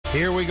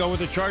Here we go with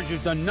the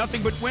Chargers. Done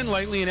nothing but win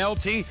lately, and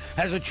LT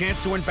has a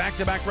chance to win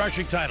back-to-back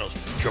rushing titles.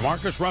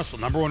 Jamarcus Russell,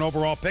 #1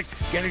 overall pick,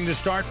 getting the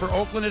start for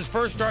Oakland, his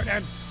first start,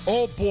 and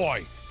oh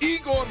boy,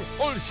 Igor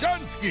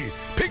Olshansky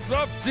picks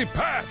up the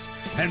pass.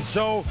 And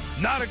so,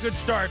 not a good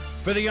start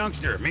for the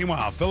youngster.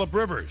 Meanwhile, Phillip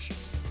Rivers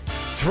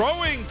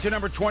throwing to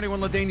 #21,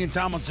 LaDainian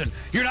Tomlinson.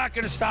 You're not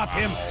going to stop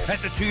him at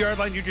the 2-yard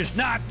line. You're just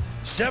not.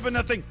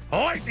 7-0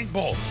 lightning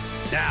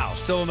bolts. Now,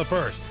 still in the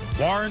first.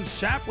 Warren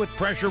Sapp with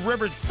pressure.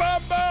 Rivers,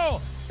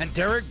 fumble! And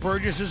Derek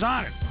Burgess is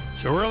on it.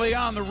 So early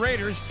on, the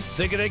Raiders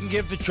think they can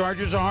give the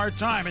Chargers a hard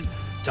time. And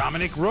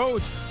Dominic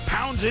Rhodes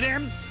pounds it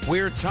in.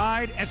 We're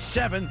tied at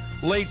 7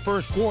 late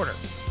first quarter.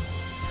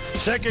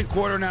 Second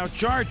quarter now,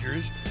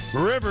 Chargers.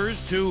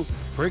 Rivers to,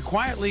 very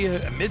quietly, a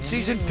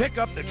midseason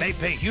pickup that may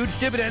pay huge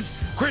dividends.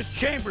 Chris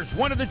Chambers,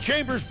 one of the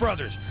Chambers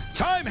brothers.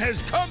 Time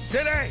has come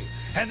today.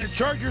 And the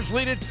Chargers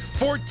lead it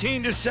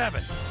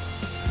 14-7.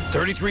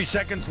 33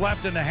 seconds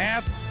left in the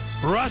half.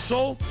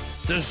 Russell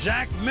to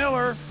Zach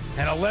Miller.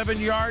 An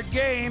 11-yard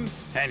game,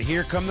 and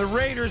here come the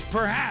Raiders,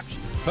 perhaps,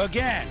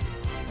 again.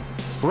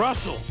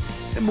 Russell,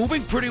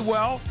 moving pretty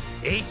well,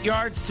 8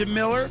 yards to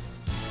Miller.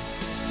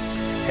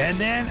 And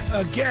then,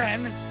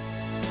 again,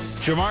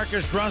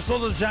 Jamarcus Russell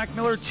to Zach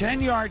Miller,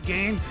 10-yard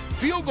gain.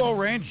 Field goal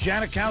range,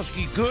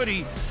 Janikowski good.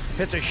 He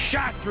hits a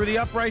shot through the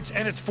uprights,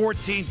 and it's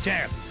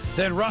 14-10.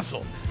 Then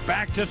Russell,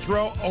 back to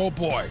throw, oh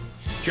boy.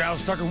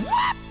 Giles Tucker,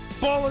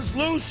 whoop! Ball is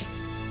loose.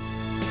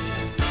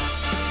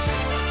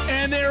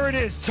 And there it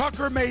is.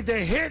 Tucker made the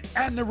hit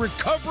and the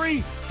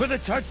recovery for the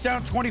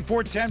touchdown,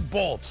 24-10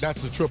 Bolts.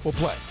 That's the triple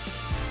play.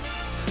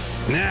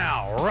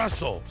 Now,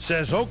 Russell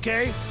says,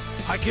 okay,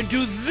 I can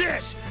do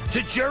this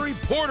to Jerry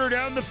Porter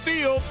down the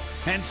field.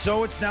 And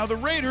so it's now the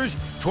Raiders,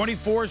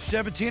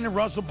 24-17, and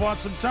Russell bought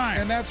some time.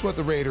 And that's what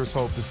the Raiders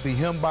hope to see.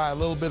 Him buy a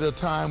little bit of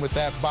time with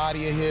that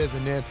body of his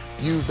and then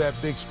use that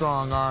big,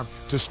 strong arm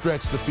to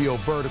stretch the field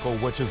vertical,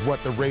 which is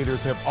what the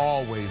Raiders have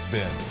always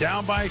been.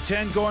 Down by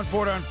 10, going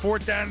forward on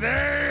 4th down.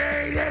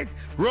 There,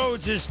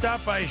 Rhodes is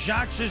stopped by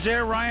Jacques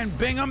Cesaire, Ryan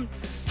Bingham.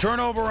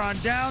 Turnover on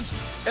downs.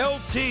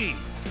 LT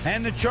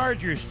and the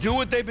Chargers do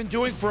what they've been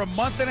doing for a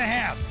month and a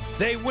half.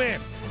 They win.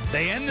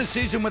 They end the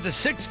season with a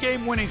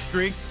 6-game winning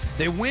streak.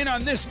 They win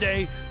on this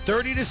day,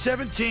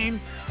 30-17.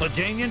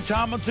 LaDainian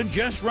Tomlinson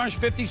just rushed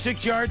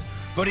 56 yards,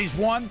 but he's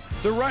won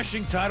the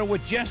rushing title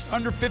with just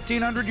under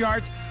 1,500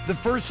 yards, the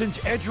first since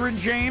Edgerrin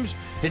James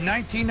in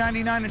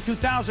 1999 and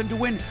 2000 to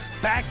win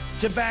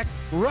back-to-back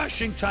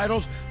rushing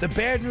titles. The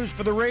bad news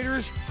for the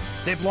Raiders,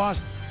 they've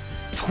lost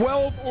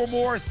 12 or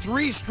more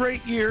 3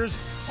 straight years,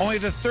 only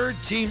the 3rd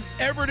team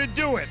ever to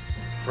do it.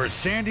 For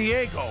San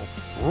Diego,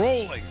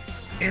 rolling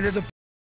into the